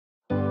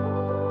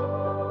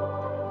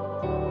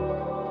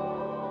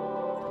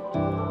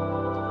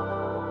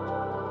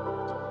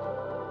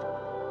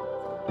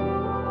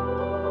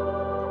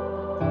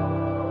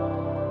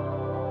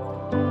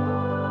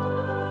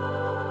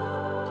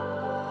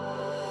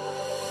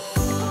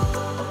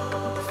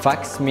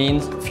FACS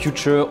means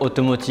Future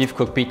Automotive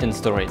Cockpit and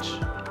Storage.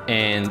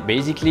 And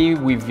basically,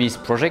 with this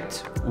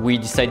project, we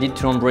decided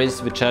to embrace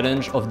the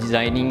challenge of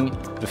designing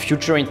the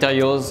future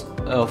interiors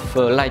of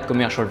light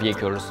commercial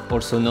vehicles,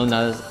 also known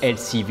as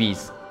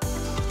LCVs.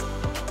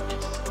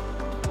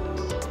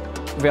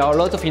 There are a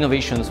lot of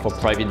innovations for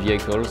private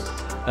vehicles,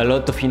 a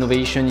lot of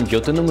innovation in the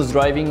autonomous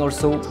driving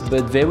also,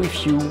 but very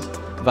few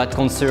that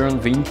concern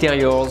the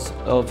interiors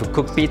of the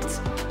cockpit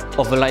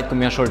of the light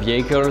commercial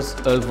vehicles,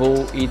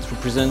 although it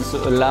represents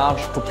a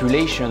large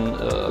population,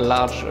 a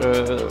large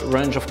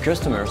range of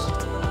customers.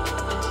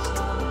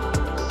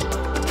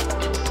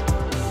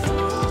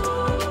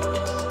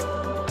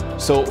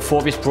 So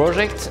for this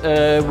project,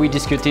 we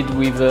discussed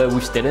with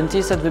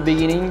Stellantis at the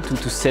beginning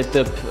to set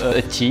up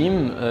a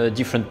team,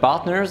 different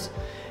partners,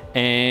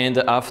 and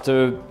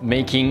after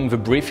making the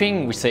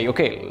briefing, we say,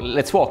 okay,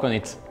 let's work on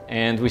it,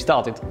 and we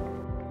started.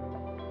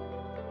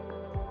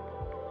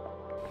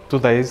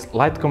 Today's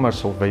light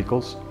commercial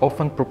vehicles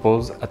often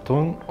propose a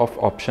ton of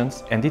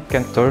options and it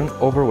can turn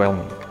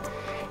overwhelming.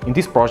 In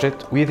this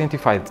project, we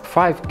identified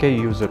 5 key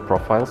user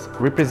profiles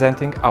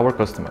representing our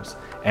customers,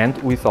 and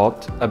we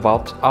thought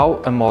about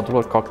how a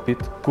modular cockpit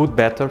could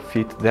better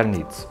fit their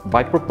needs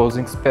by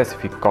proposing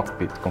specific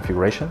cockpit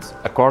configurations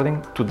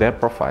according to their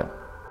profile.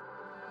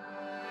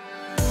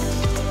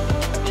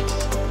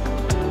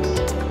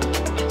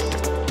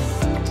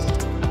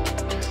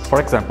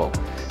 For example,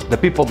 the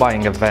people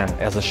buying a van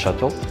as a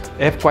shuttle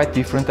have quite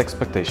different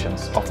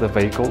expectations of the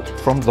vehicle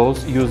from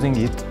those using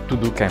it to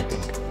do camping.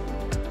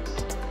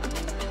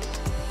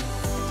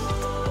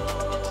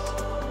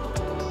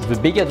 The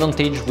big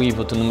advantage with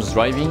autonomous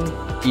driving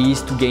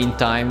is to gain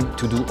time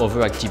to do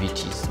other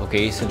activities,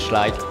 okay? Such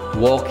like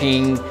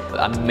walking,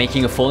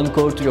 making a phone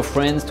call to your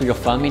friends, to your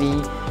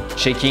family,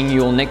 checking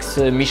your next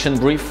mission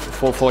brief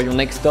for your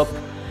next stop.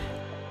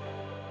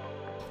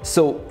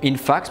 So in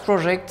FACS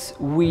project,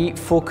 we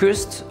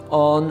focused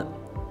on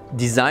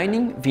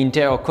designing the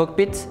interior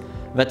cockpit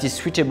that is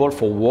suitable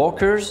for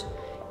workers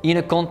in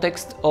a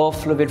context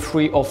of level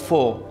 3 or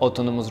 4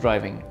 autonomous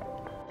driving.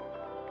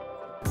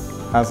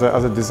 As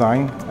a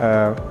design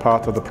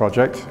part of the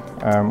project,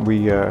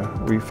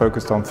 we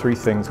focused on 3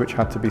 things which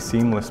had to be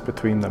seamless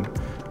between them.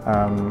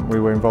 We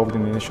were involved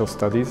in the initial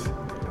studies.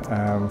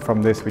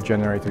 From this we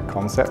generated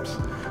concepts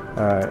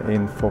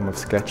in form of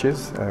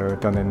sketches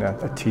done in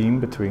a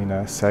team between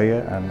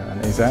CEiiA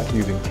and ISAC,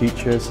 using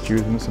teachers,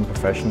 students and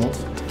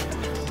professionals.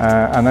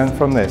 And then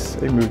from this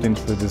it moved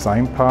into the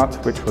design part,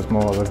 which was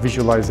more of a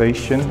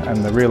visualization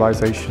and the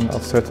realization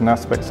of certain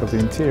aspects of the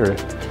interior.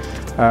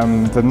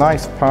 The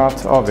nice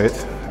part of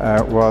it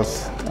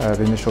was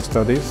the initial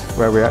studies,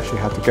 where we actually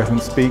had to go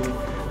and speak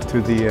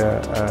to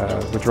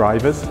the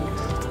drivers,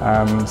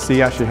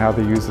 see actually how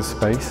they use the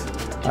space,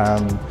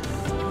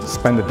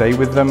 spend a day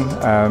with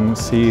them,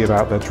 see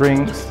about their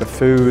drinks, the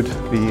food,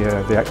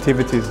 the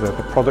activities, the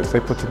products they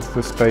put into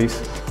the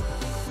space.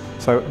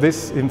 So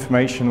this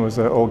information was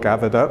all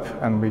gathered up,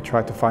 and we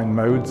tried to find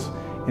modes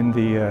in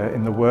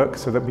the work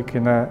so that we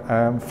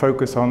can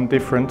focus on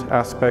different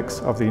aspects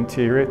of the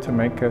interior to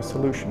make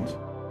solutions.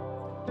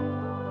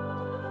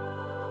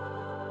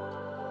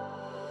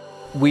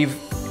 With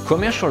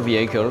commercial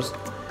vehicles,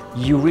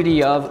 you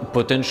really have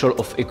potential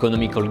of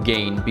economical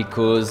gain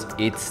because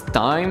it's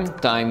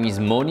time is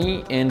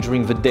money, and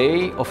during the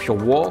day of your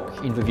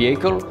work in the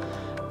vehicle,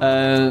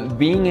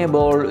 being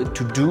able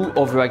to do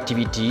other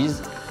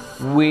activities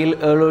will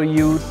allow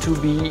you to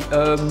be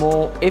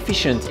more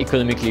efficient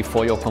economically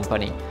for your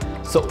company.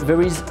 So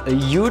there is a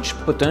huge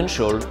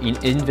potential in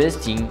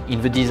investing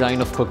in the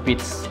design of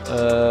cockpits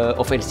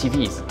of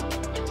LCVs.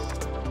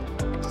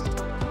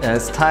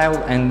 Style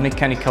and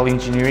mechanical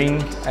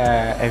engineering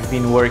have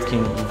been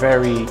working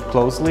very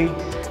closely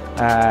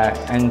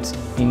and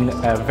in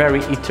a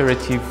very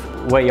iterative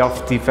way of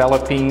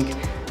developing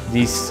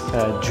these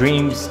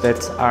dreams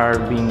that are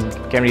being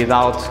carried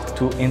out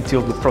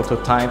until the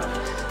prototype,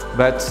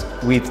 but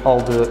with all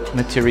the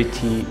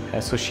maturity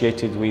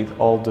associated with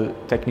all the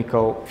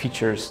technical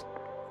features.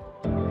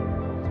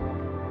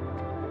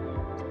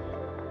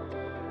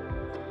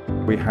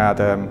 We had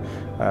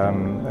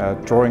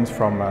drawings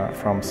from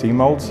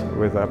Simoldes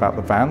about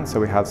the van, so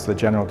we had the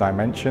general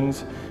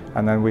dimensions,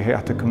 and then we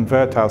had to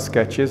convert our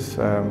sketches,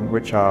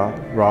 which are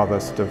rather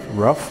sort of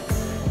rough,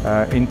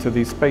 into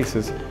these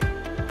spaces.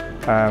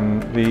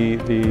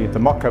 The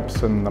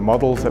mock-ups and the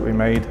models that we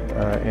made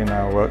in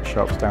our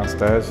workshops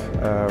downstairs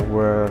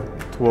were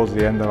towards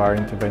the end of our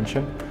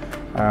intervention.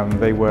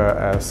 They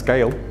were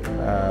scale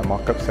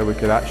mock-ups, so we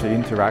could actually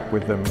interact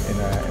with them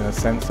in a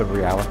sense of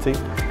reality.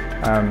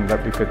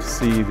 That we could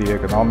see the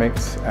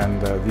ergonomics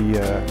and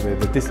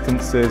the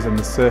distances and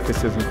the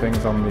surfaces and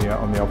things on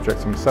the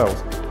objects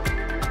themselves.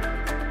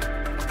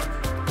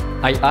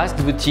 I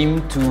asked the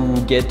team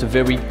to get a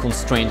very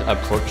constrained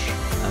approach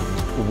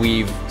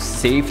with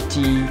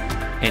safety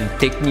and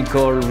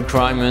technical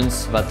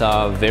requirements that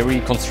are very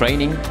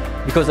constraining,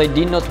 because I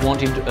did not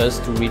want us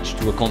to reach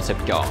to a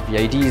concept car. The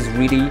idea is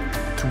really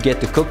to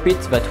get a cockpit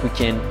that we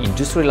can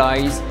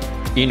industrialize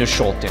in a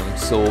short term.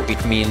 So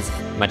it means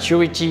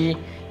maturity,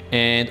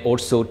 and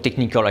also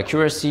technical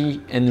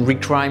accuracy and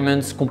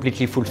requirements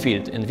completely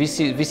fulfilled. And this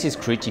is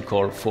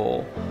critical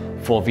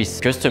for these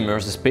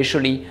customers,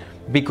 especially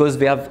because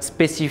they have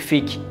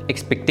specific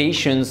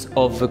expectations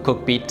of the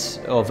cockpit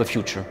of the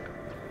future.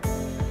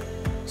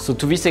 So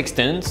to this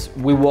extent,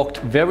 we worked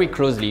very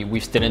closely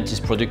with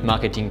Stellantis product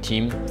marketing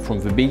team from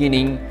the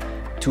beginning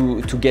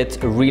to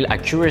get a real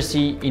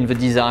accuracy in the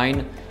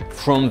design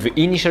from the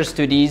initial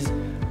studies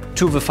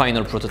to the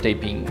final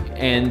prototyping.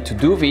 And to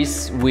do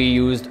this, we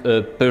used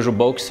a Peugeot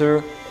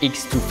Boxer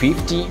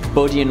X250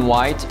 body in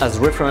white as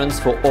reference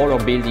for all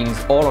our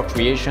buildings, all our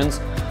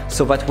creations,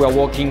 so that we are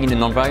working in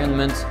an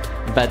environment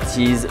that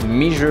is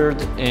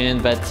measured and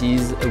that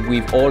is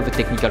with all the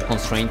technical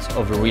constraints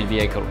of a real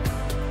vehicle.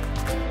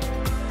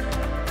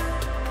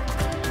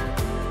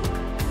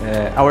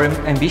 Our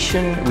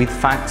ambition with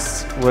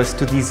FACS was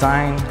to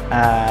design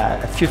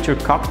a future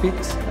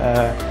cockpit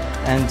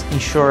and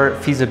ensure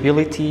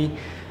feasibility,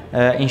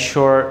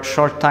 ensure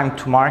short time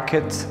to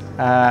market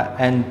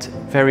and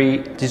very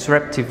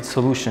disruptive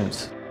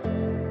solutions.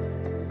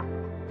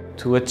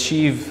 To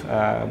achieve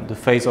the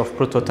phase of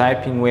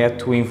prototyping, we had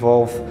to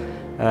involve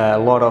a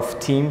lot of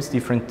teams,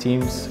 different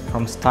teams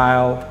from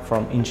style,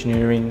 from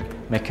engineering,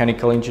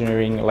 mechanical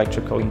engineering,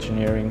 electrical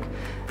engineering,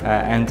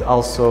 and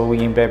also we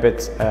embedded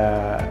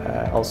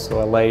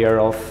also a layer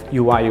of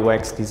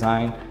UI/UX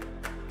design.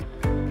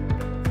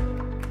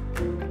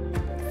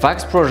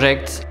 FACS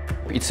project,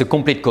 it's a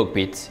complete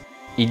cockpit.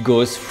 It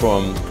goes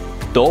from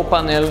door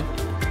panel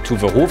to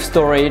the roof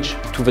storage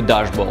to the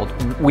dashboard.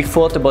 We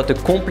thought about a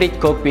complete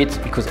cockpit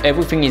because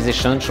everything is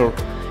essential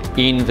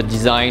in the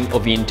design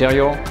of the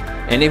interior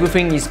and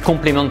everything is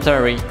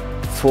complementary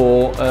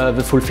for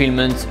the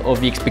fulfillment of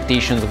the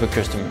expectations of the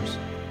customers.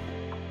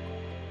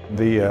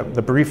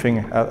 The briefing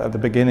at the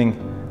beginning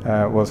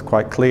was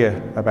quite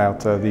clear about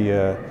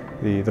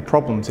the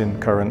problems in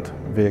current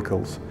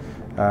vehicles.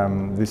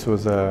 This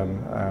was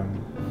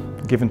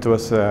given to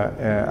us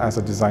as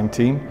a design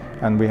team,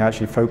 and we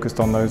actually focused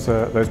on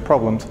those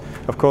problems.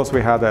 Of course,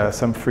 we had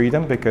some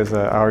freedom because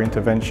our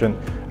intervention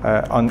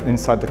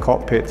inside the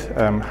cockpit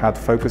had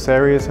focus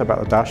areas about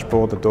the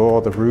dashboard, the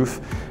door, the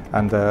roof,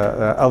 and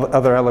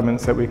other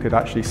elements that we could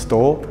actually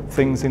store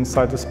things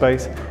inside the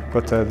space.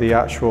 But the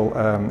actual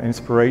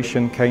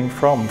inspiration came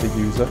from the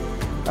user,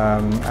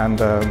 and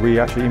we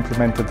actually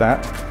implemented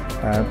that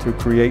to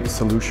create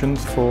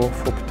solutions for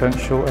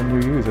potential and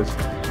new users.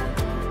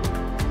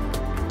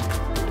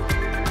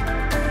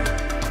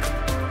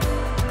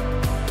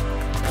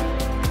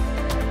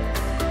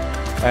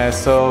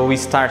 So we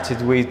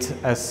started with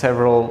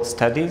several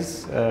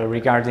studies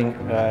regarding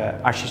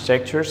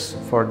architectures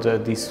for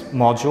these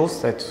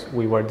modules that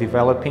we were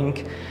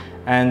developing,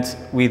 and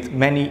with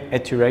many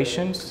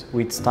iterations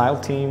with style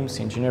teams,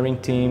 engineering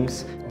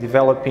teams,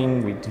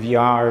 developing with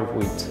VR,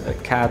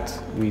 with CAD,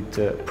 with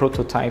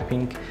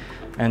prototyping,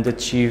 and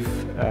achieve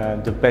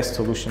the best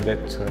solution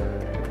that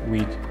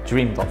we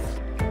dreamed of.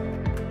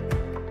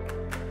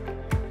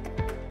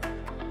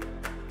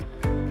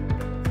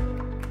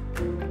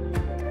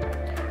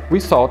 We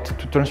sought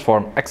to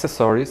transform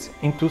accessories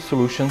into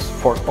solutions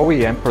for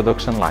OEM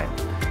production line.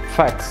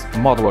 FACS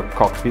modular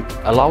cockpit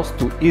allows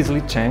to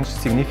easily change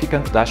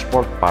significant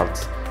dashboard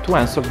parts to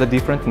answer the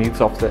different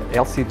needs of the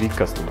LCV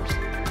customers.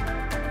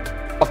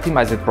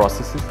 Optimized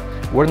processes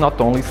were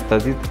not only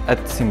studied at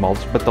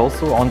Simoldes but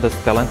also on the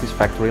Stellantis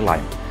factory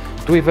line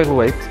to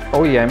evaluate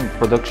OEM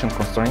production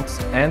constraints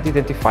and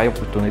identify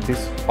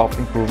opportunities of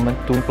improvement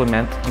to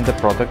implement in the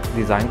product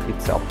design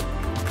itself.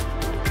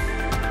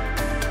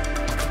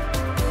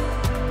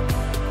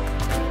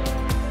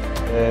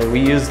 We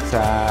used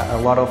a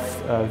lot of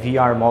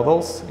VR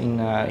models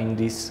in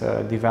this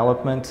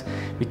development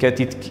because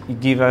it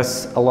gave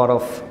us a lot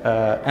of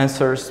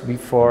answers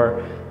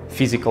before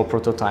physical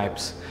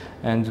prototypes,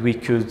 and we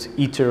could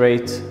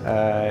iterate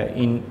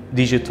in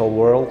digital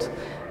world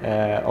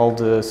all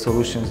the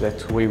solutions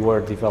that we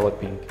were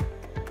developing.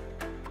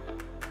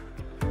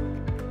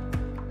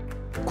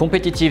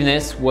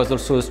 Competitiveness was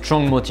also a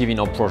strong motive in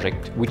our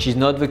project, which is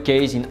not the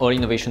case in all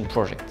innovation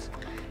projects.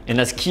 And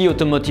as key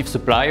automotive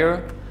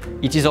supplier,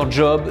 it is our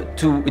job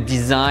to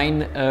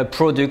design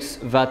products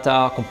that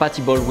are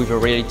compatible with the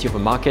reality of the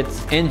market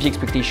and the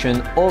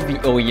expectation of the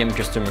OEM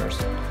customers.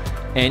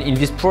 And in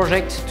this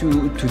project,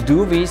 to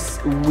do this,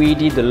 we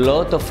did a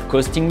lot of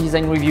costing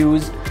design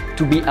reviews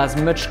to be as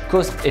much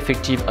cost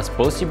effective as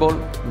possible.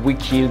 We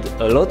killed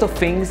a lot of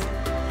things,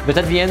 but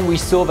at the end we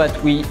saw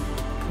that we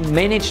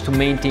managed to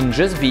maintain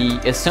just the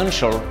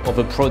essential of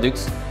the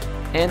products,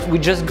 and we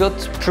just got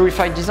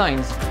purified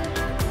designs.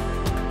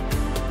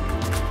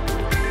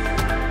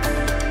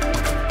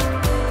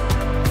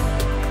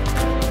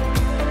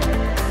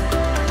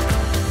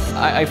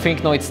 I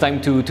think now it's time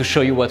to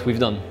show you what we've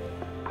done.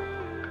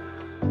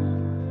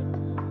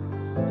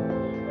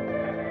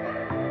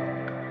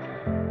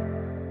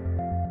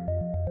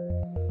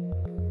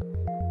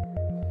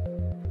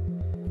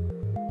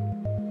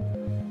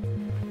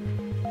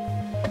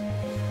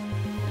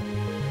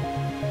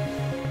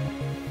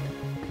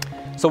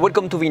 So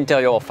welcome to the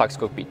interior of FACS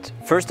cockpit.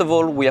 First of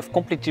all, we have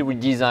completely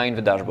redesigned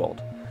the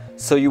dashboard.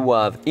 So you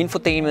have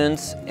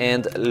infotainment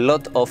and a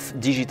lot of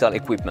digital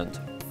equipment.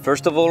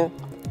 First of all,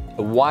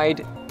 a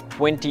wide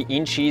 20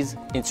 inches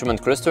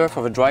instrument cluster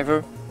for the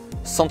driver,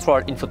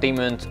 central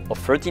infotainment of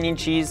 13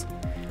 inches,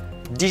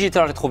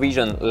 digital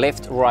retrovision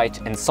left, right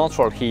and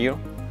central here.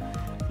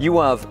 You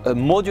have a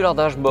modular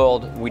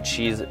dashboard which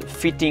is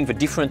fitting the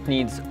different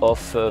needs of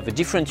the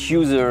different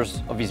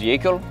users of this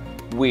vehicle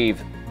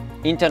with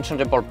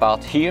interchangeable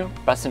part here,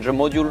 passenger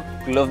module,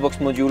 glove box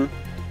module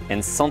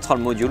and central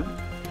module.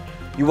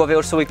 You have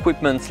also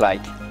equipment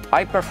like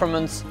high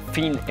performance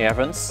thin air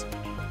vents,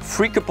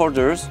 3 cup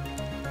holders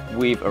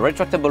with a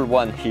retractable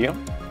one here.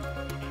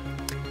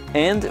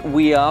 And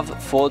we have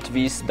thought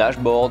this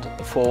dashboard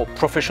for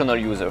professional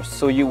users.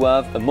 So you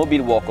have a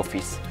mobile work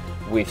office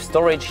with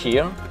storage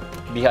here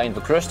behind the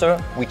cluster,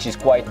 which is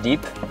quite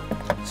deep.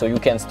 So you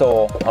can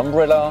store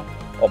umbrella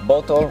or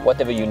bottle,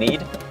 whatever you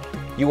need.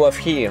 You have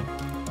here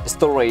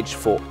storage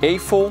for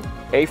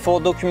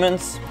A4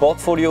 documents,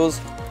 portfolios,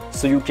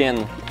 so you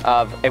can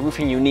have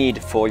everything you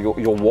need for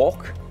your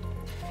work.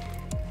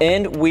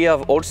 And we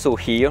have also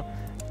here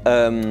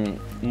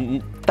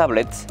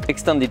tablets,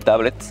 extended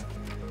tablets,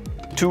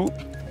 to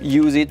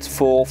use it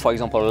for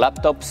example,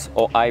 laptops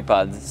or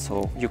iPads.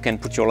 So you can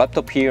put your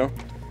laptop here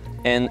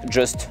and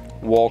just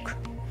work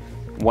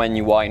when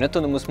you are in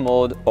autonomous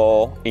mode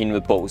or in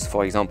the pause,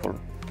 for example.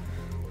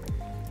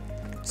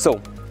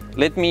 So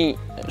let me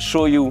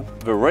show you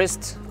the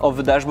rest of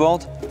the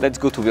dashboard. Let's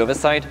go to the other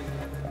side.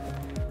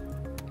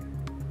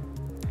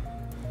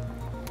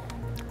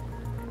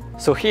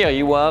 So here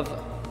you have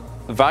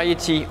a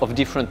variety of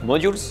different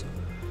modules.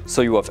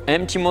 So you have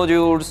empty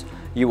modules,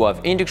 you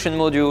have induction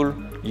module,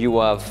 you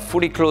have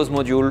fully closed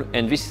module,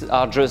 and these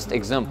are just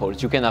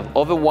examples. You can have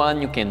other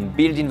one, you can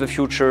build in the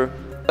future,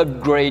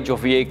 upgrade your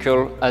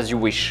vehicle as you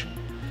wish.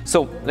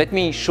 So let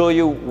me show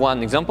you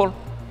one example.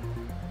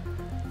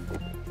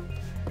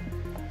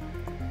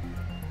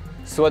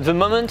 So at the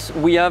moment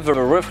we have a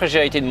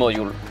refrigerated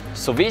module.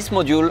 So this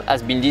module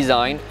has been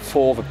designed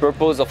for the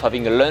purpose of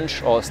having a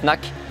lunch or a snack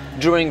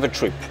during the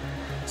trip.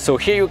 So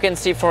here you can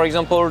see, for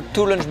example,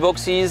 2 lunch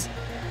boxes,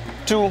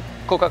 2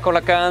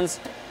 Coca-Cola cans,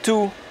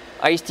 2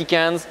 iced tea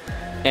cans,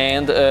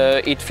 and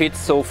it fits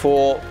so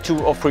for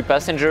 2 or 3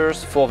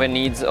 passengers for their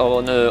needs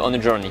on a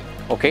journey.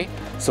 Okay,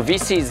 so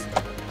this is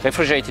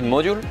refrigerated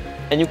module,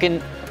 and you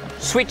can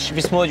switch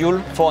this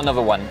module for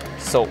another one.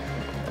 So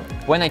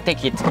when I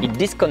take it, it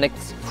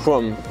disconnects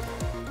from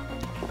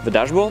the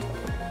dashboard,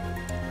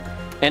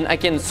 and I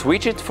can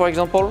switch it, for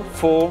example,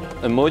 for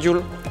a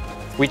module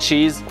which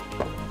is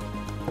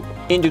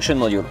induction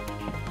module.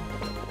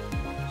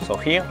 So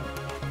here,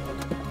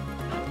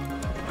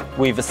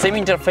 with the same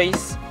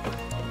interface,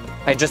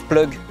 I just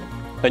plug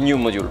a new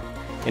module.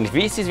 And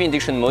this is the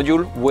induction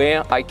module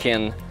where I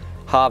can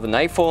have an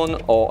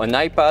iPhone or an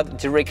iPad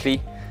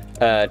directly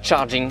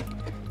charging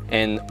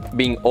and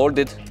being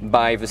ordered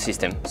by the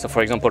system. So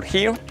for example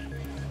here,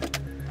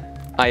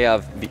 I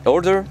have the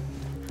order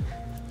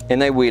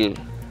and I will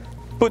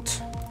put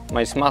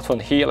my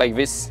smartphone here like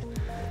this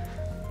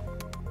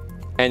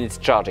and it's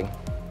charging.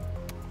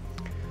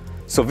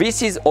 So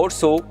this is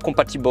also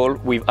compatible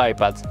with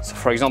iPads. So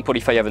for example,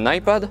 if I have an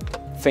iPad,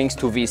 thanks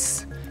to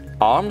these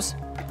arms,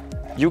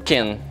 you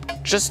can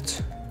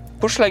just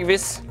push like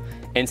this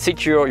and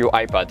secure your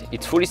iPad.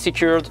 It's fully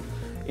secured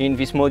in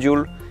this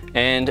module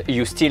and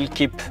you still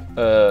keep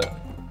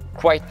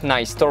quite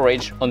nice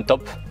storage on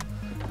top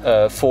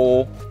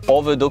for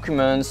other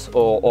documents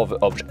or other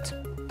objects.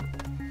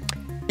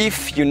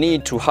 If you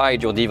need to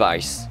hide your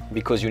device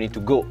because you need to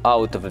go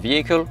out of the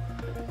vehicle,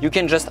 you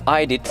can just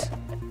hide it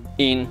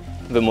in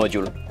the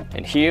module.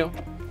 And here,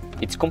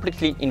 it's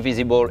completely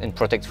invisible and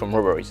protects from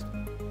robberies.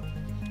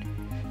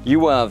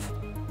 You have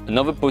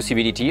another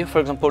possibility, for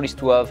example, is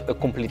to have a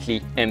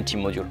completely empty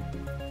module.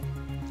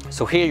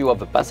 So here you have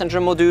the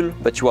passenger module,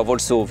 but you have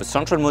also the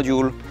central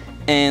module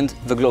and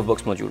the glove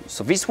box module.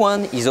 So this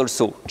one is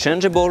also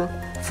changeable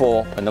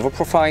for another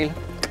profile.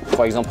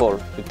 For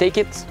example, you take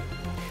it.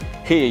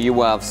 Here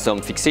you have some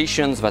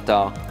fixations that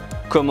are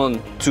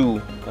common to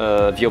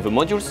the other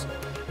modules,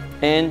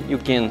 and you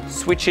can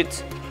switch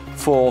it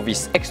for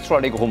this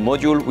extra legroom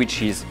module,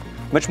 which is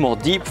much more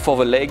deep for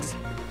the legs,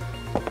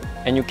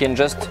 and you can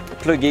just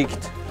plug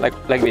it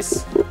like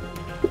this.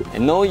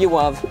 And now you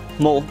have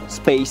more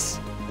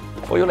space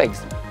for your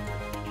legs.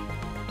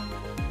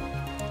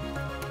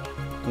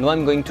 Now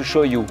I'm going to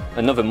show you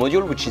another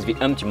module, which is the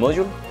empty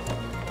module.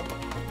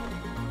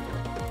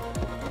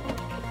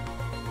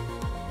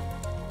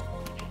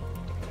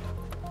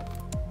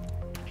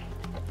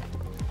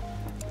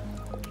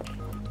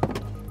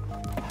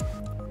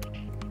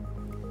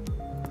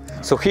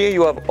 So here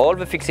you have all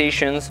the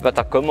fixations that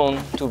are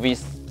common to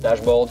this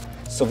dashboard.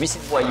 So this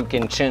is why you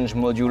can change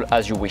module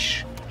as you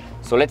wish.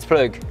 So let's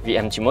plug the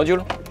empty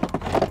module.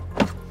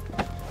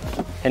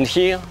 And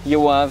here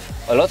you have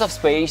a lot of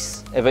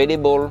space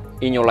available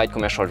in your light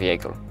commercial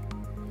vehicle.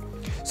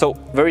 So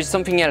there is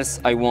something else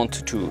I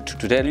want to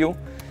tell you.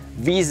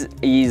 This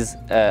is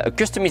a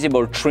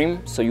customizable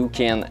trim, so you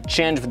can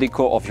change the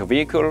decor of your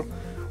vehicle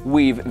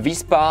with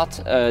this part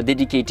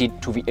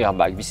dedicated to the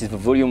airbag. This is the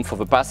volume for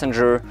the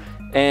passenger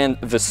and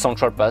the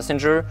central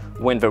passenger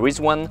when there is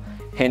one.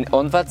 And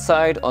on that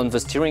side, on the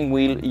steering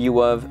wheel, you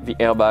have the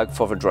airbag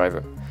for the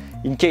driver.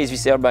 In case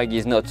this airbag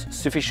is not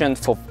sufficient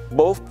for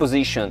both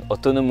position,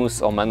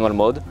 autonomous or manual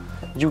mode,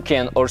 you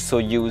can also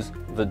use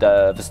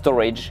the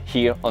storage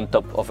here on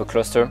top of a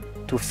cluster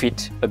to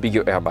fit a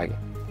bigger airbag.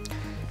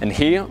 And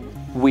here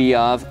we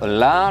have a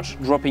large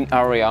dropping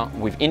area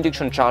with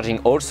induction charging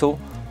also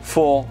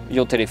for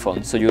your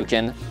telephone. So you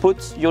can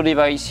put your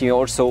device here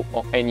also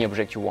or any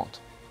object you want.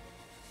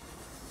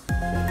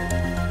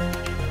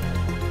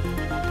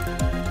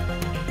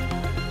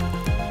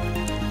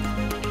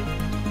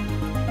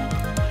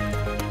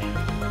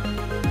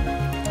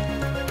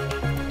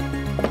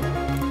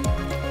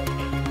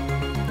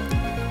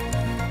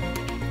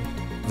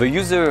 The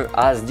user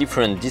has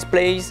different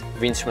displays,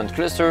 the instrument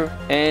cluster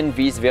and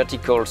this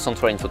vertical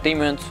central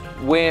infotainment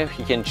where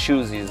he can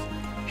choose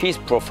his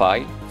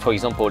profile. For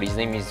example, his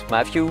name is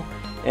Matthew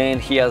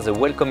and he has a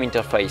welcome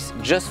interface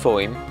just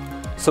for him,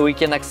 so he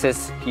can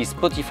access his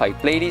Spotify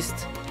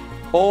playlist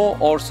or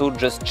also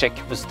just check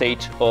the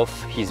state of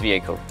his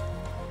vehicle.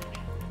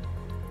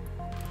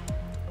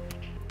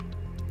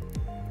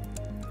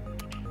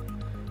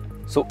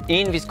 So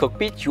in this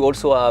cockpit you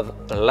also have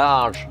a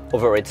large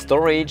overhead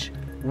storage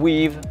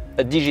with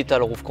a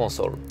digital roof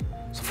console.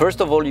 So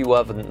first of all, you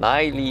have a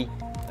highly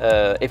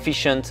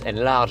efficient and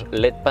large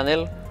LED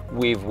panel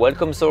with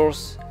welcome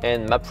source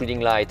and map reading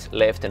light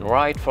left and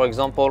right, for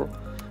example,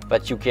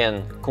 that you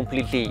can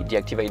completely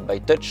deactivate by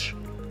touch.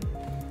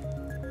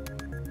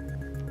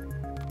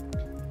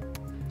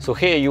 So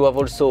here you have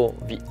also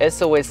the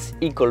SOS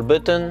e-call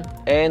button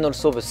and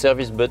also the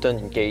service button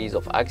in case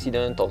of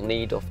accident or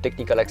need of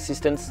technical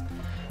assistance.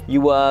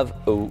 You have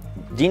a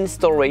DIN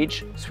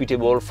storage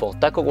suitable for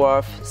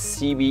tachograph,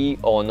 CB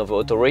or another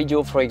auto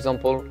radio, for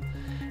example.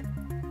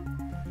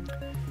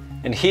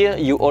 And here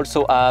you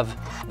also have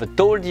the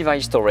toll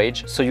device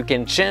storage, so you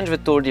can change the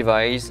toll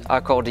device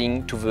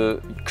according to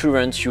the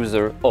current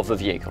user of the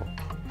vehicle.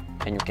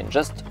 And you can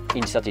just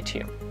insert it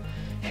here.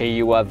 Here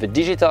you have the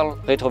digital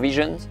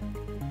retrovision,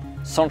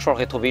 central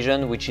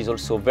retrovision, which is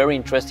also very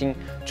interesting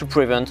to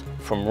prevent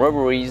from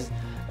robberies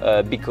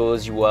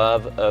because you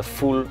have a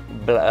full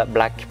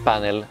black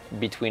panel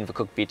between the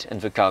cockpit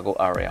and the cargo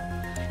area.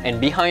 And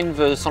behind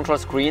the central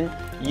screen,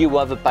 you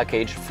have a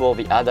package for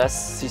the ADAS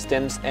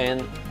systems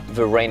and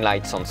the rain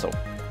light sensor.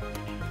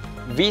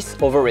 This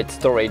overhead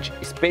storage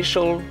is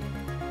special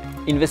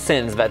in the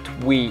sense that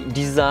we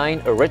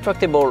design a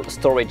retractable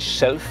storage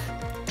shelf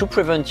to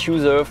prevent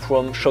user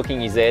from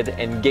shocking his head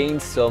and gain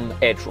some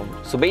headroom.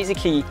 So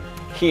basically,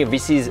 here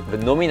this is the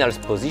nominal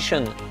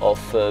position of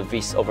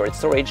this overhead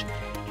storage,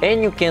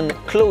 and you can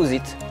close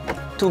it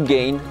to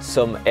gain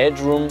some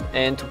headroom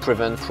and to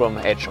prevent from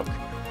head shock.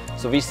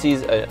 So this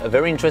is a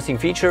very interesting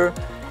feature.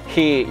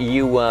 Here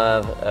you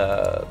have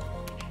a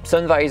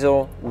sun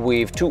visor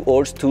with two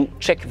holes to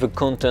check the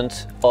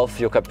content of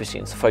your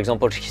capucines. For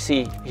example,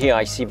 here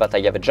I see that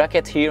I have a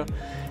jacket here,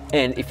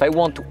 and if I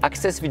want to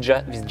access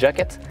this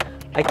jacket,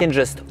 I can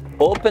just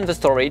open the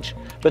storage,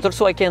 but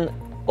also I can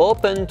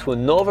open to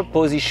another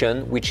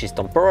position which is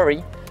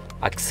temporary,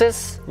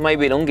 access my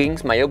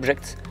belongings, my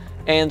objects,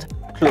 and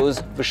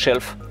close the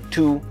shelf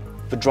to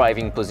the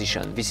driving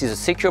position. This is a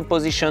secure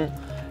position.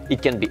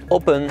 It can be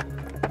open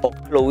or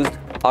closed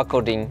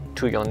according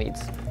to your needs.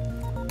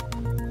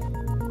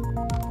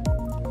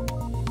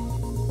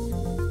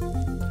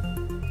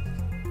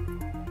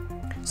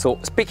 So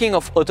speaking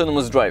of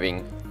autonomous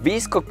driving,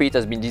 this cockpit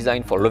has been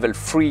designed for level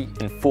 3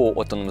 and 4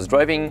 autonomous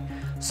driving.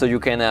 So you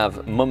can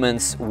have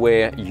moments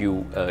where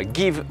you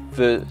give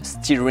the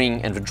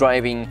steering and the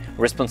driving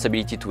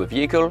responsibility to a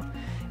vehicle.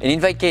 And in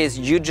that case,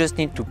 you just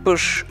need to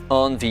push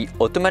on the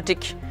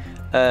automatic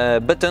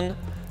button,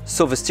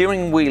 so the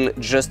steering wheel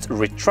just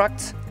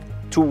retracts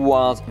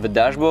towards the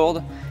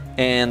dashboard,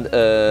 and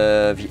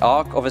the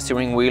arc of the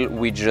steering wheel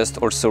will just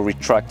also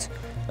retract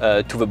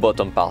to the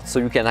bottom part. So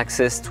you can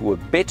access to a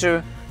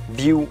better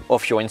view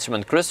of your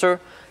instrument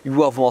cluster.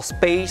 You have more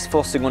space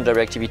for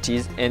secondary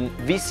activities, and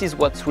this is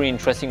what's really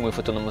interesting with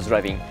autonomous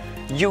driving.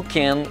 You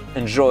can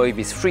enjoy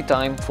this free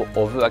time for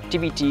other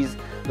activities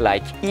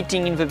like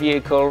eating in the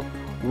vehicle,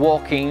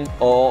 walking,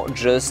 or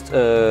just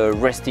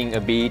resting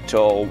a bit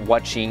or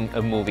watching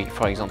a movie,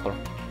 for example.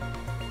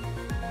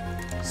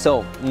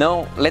 So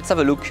now let's have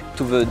a look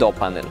to the door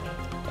panel.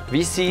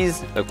 This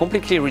is a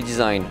completely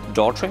redesigned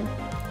door trim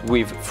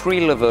with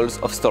 3 levels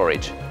of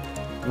storage.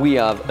 We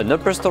have an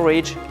upper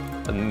storage,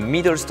 a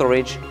middle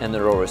storage and a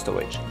lower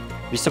storage.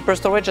 This upper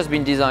storage has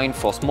been designed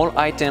for small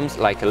items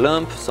like a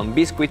lamp, some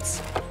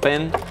biscuits,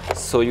 pen,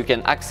 so you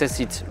can access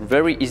it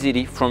very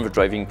easily from the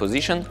driving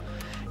position.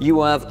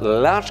 You have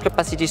large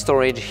capacity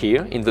storage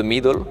here in the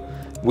middle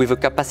with a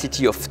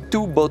capacity of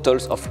 2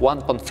 bottles of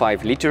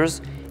 1.5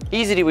 liters,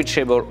 easily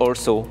reachable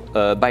also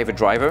by the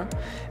driver.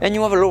 And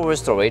you have a lower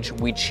storage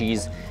which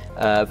is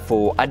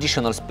for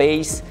additional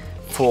space,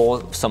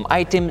 for some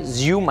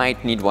items you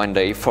might need one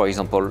day, for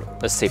example,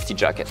 a safety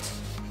jacket.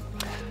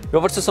 We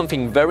have also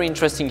something very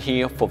interesting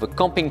here for the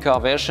camping car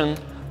version.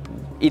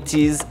 It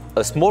is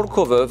a small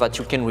cover that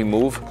you can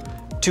remove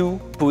to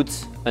put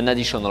an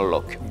additional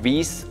lock.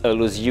 This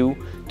allows you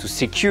to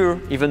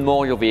secure even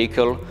more your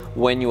vehicle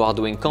when you are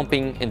doing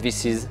camping, and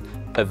this is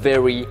a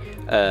very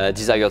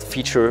desired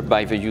feature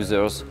by the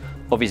users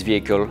of this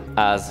vehicle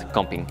as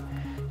camping.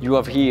 You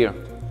have here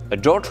a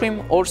door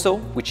trim also,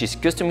 which is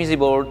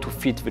customizable to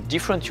fit the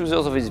different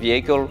users of this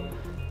vehicle.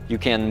 You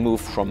can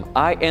move from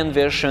high-end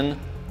version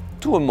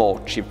to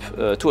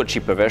a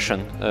cheaper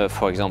version,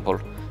 for example,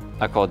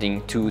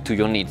 according to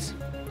your needs.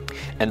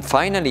 And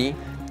finally,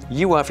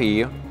 you have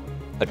here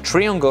a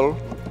triangle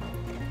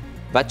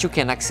that you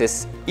can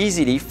access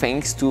easily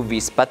thanks to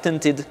this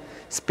patented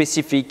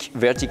specific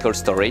vertical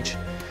storage.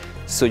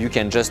 So you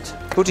can just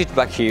put it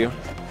back here,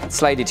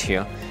 slide it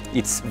here.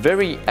 It's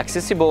very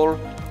accessible.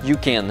 You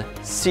can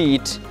see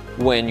it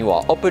when you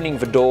are opening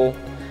the door,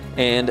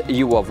 and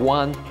you have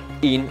one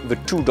in the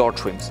two door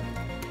trims.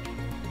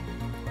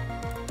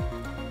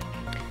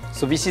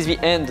 So this is the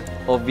end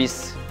of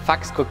this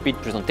FACS cockpit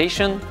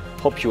presentation.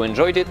 Hope you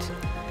enjoyed it.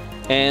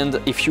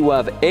 And if you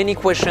have any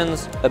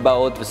questions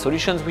about the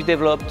solutions we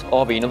developed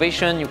or the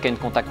innovation, you can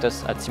contact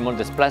us at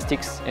Simoldes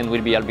Plastics and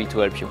we'll be happy to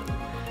help you.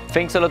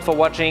 Thanks a lot for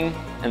watching,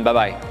 and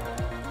bye-bye.